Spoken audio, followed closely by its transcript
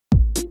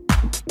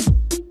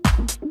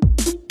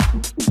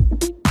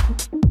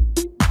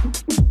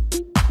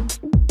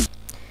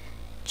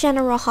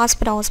General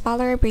Hospital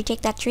spoiler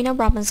predict that Trina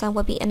Robinson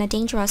will be in a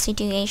dangerous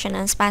situation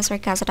and Spencer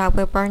Casada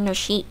will burn the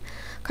sheep.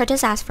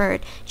 Curtis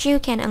Ashford,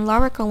 Ken and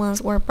Laura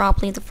Collins were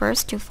probably the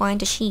first to find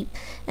the sheep,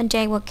 and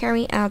they will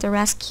carry out the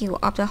rescue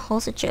of the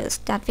hostages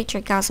that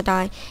Victor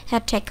Casada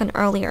had taken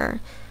earlier.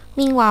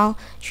 Meanwhile,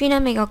 Trina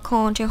made a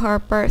call to her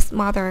birth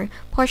mother,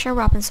 Portia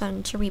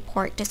Robinson, to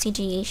report the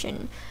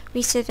situation.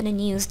 Receiving the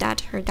news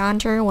that her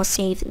daughter was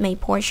safe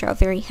made Portia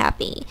very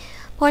happy.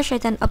 Portia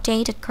then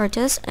updated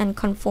Curtis and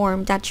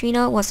confirmed that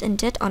Trina was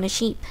indeed on the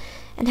ship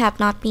and had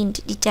not been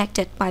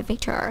detected by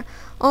Victor.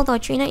 Although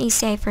Trina is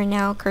safe for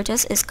now,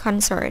 Curtis is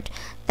concerned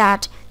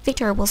that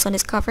Victor will soon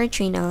discover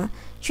Trina.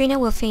 Trina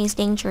will face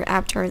danger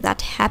after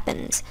that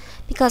happens.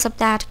 Because of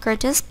that,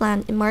 Curtis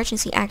planned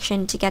emergency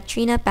action to get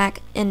Trina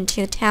back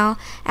into town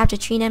after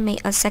Trina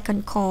made a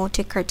second call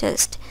to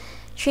Curtis.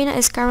 Trina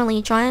is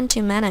currently trying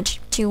to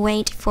manage to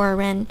wait for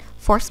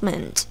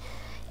reinforcement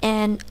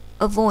and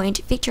avoid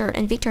Victor,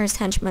 and Victor's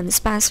henchman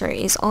Spencer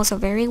is also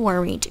very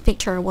worried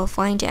Victor will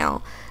find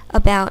out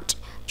about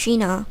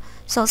Trina,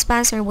 so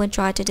Spencer would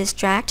try to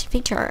distract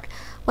Victor.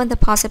 When the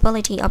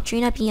possibility of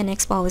Trina being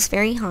exposed is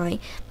very high,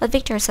 but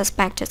Victor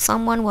suspected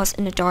someone was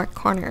in the dark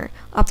corner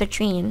of the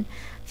train.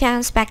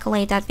 Fans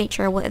speculate that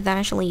Victor will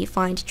eventually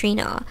find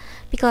Trina,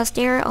 because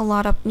there are a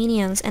lot of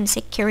minions and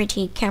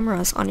security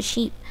cameras on the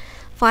ship.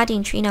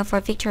 Finding Trina for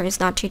Victor is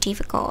not too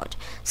difficult.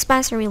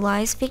 Spencer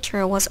realized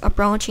Victor was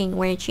approaching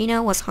where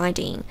Trina was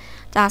hiding.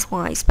 That's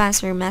why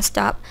Spencer messed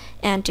up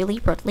and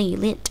deliberately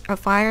lit a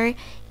fire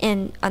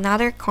in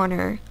another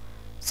corner,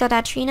 so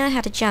that Trina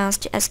had a chance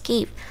to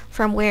escape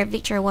from where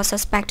Victor was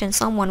suspecting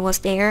someone was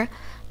there.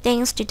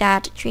 Thanks to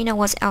that, Trina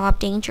was out of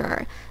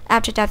danger.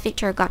 After that,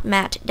 Victor got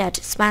mad at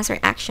Spencer's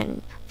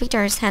action.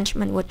 Victor's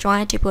henchman would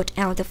try to put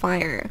out the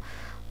fire.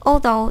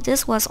 Although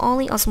this was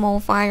only a small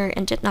fire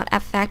and did not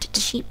affect the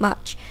ship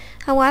much,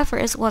 however,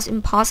 it was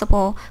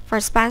impossible for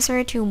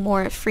Spencer to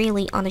move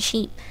freely on the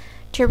ship.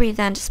 To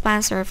prevent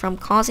Spencer from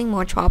causing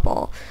more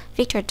trouble,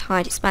 Victor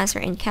tied Spencer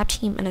and kept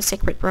him in a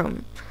secret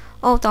room.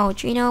 Although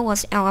Trina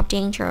was out of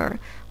danger,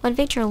 when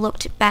Victor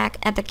looked back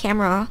at the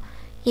camera,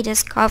 he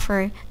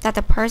discovered that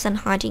the person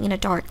hiding in the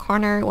dark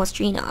corner was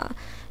Trina.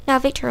 Now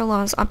Victor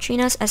learns of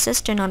Trina's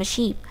assistant on the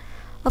ship.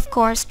 Of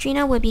course,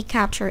 Trina will be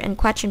captured and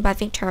questioned by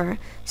Victor.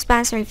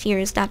 Spencer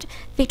fears that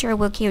Victor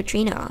will kill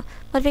Trina,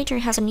 but Victor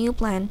has a new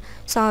plan,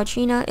 so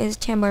Trina is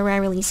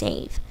temporarily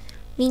safe.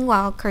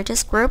 Meanwhile,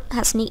 Curtis' group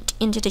has sneaked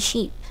into the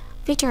ship.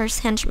 Victor's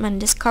henchmen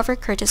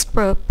discovered Curtis'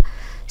 group,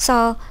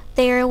 so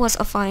there was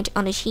a fight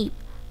on the ship.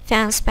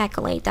 Fans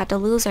speculate that the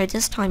loser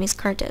this time is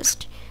Curtis,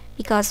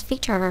 because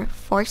Victor's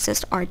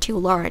forces are too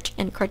large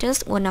and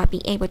Curtis will not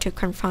be able to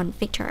confront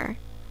Victor.